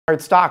All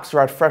right, stocks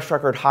are at fresh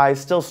record highs,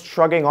 still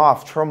shrugging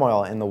off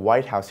turmoil in the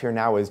White House. Here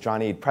now is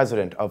John Eade,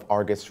 president of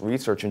Argus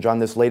Research. And John,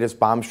 this latest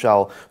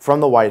bombshell from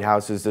the White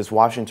House is this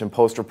Washington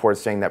Post report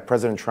saying that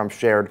President Trump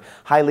shared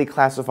highly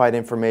classified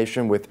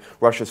information with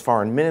Russia's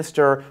foreign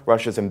minister,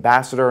 Russia's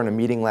ambassador in a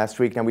meeting last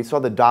week. Now, we saw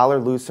the dollar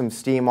lose some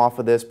steam off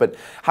of this, but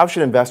how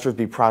should investors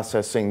be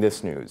processing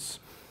this news?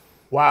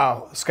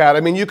 Wow, Scott,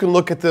 I mean, you can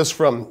look at this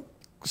from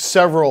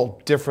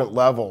several different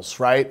levels,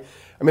 right?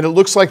 I mean, it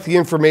looks like the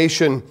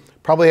information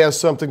probably has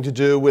something to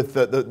do with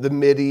the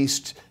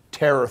Mideast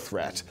terror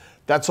threat.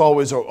 That's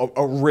always a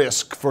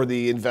risk for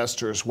the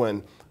investors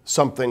when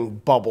something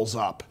bubbles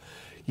up.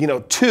 You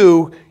know,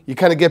 two, you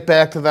kind of get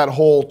back to that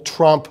whole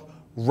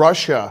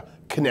Trump-Russia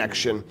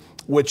connection,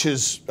 which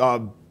is,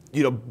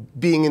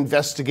 being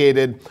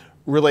investigated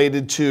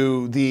related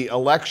to the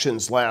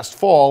elections last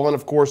fall. And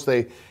of course,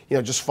 they,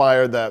 just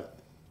fired the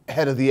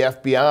head of the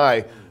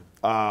FBI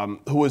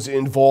who was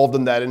involved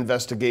in that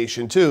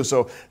investigation too.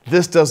 So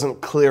this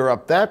doesn't clear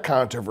up that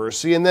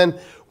controversy. And then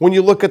when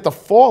you look at the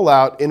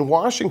fallout in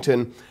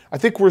Washington, I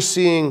think we're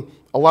seeing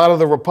a lot of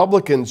the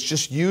Republicans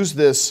just use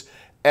this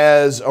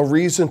as a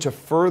reason to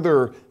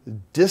further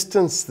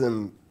distance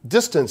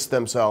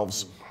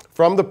themselves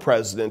from the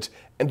president.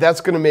 And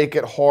that's going to make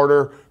it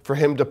harder for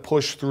him to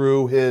push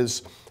through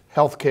his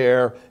health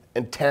care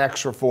and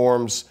tax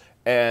reforms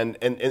and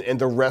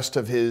the rest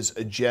of his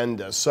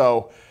agenda.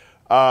 So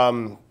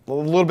a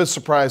little bit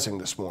surprising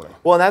this morning.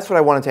 Well, and that's what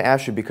I wanted to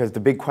ask you, because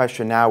the big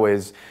question now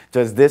is,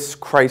 does this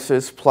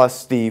crisis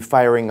plus the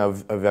firing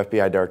of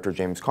FBI Director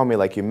James Comey,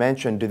 like you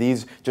mentioned, do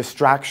these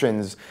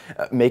distractions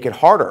make it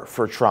harder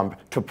for Trump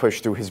to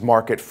push through his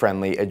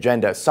market-friendly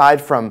agenda,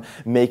 aside from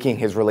making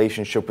his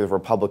relationship with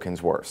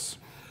Republicans worse?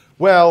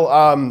 Well,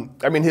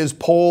 I mean, his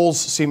polls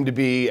seem to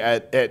be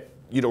at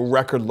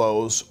record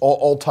lows,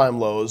 all-time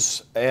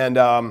lows, and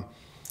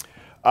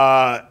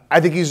I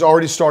think he's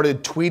already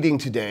started tweeting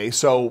today,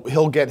 so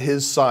he'll get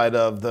his side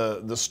of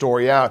the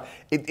story out.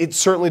 It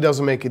certainly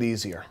doesn't make it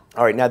easier.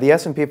 All right, now the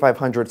S&P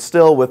 500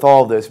 still, with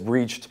all this,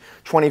 reached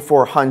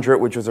 2,400,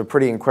 which was a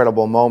pretty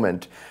incredible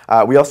moment.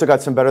 We also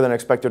got some better than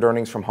expected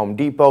earnings from Home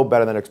Depot,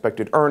 better than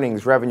expected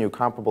earnings, revenue,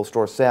 comparable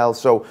store sales.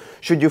 So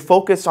should you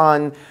focus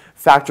on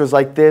factors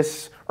like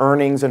this,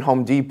 earnings and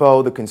Home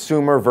Depot, the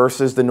consumer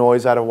versus the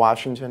noise out of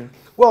Washington?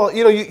 Well,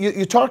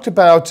 you talked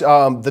about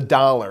the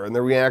dollar and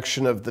the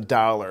reaction of the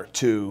dollar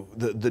to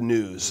the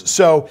news.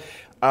 So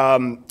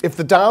if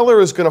the dollar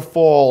is going to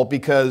fall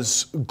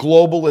because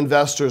global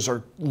investors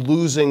are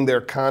losing their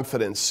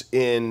confidence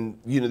in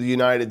the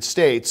United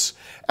States,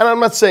 and I'm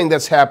not saying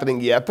that's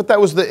happening yet, but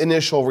that was the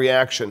initial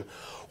reaction.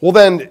 Well,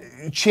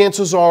 then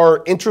chances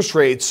are interest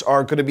rates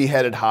are going to be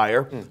headed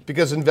higher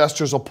because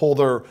investors will pull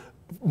their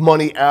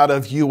money out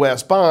of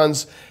U.S.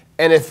 bonds.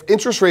 And if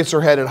interest rates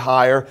are headed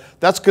higher,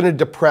 that's going to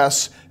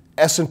depress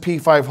S&P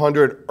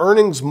 500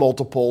 earnings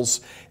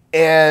multiples,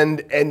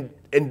 and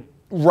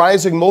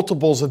rising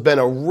multiples have been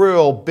a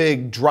real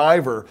big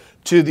driver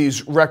to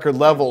these record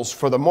levels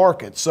for the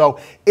market. So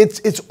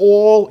it's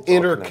all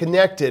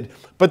interconnected.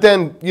 But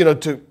then,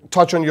 to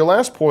touch on your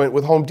last point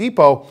with Home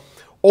Depot,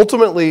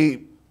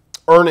 ultimately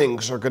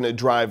earnings are going to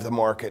drive the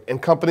market,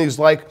 and companies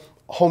like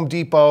Home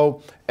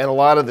Depot and a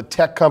lot of the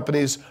tech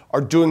companies are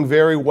doing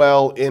very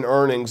well in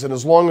earnings. And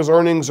as long as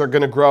earnings are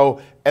going to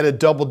grow at a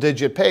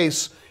double-digit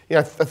pace,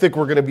 I think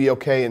we're going to be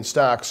okay in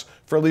stocks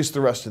for at least the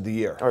rest of the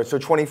year. All right, so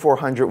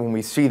 2,400, when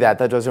we see that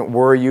doesn't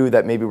worry you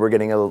that maybe we're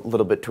getting a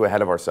little bit too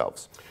ahead of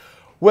ourselves?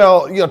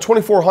 Well,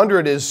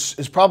 2,400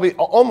 is probably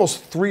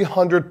almost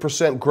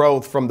 300%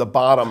 growth from the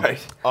bottom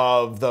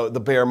of the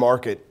bear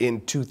market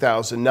in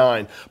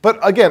 2009. But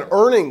again,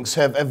 earnings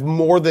have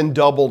more than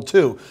doubled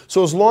too.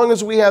 So as long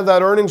as we have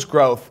that earnings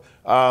growth,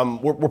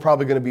 we're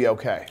probably going to be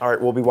okay. All right,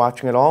 we'll be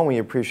watching it all, and we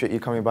appreciate you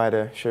coming by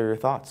to share your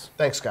thoughts.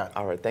 Thanks, Scott.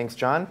 All right, thanks,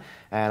 John.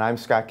 And I'm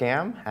Scott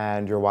Gamm,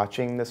 and you're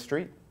watching The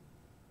Street.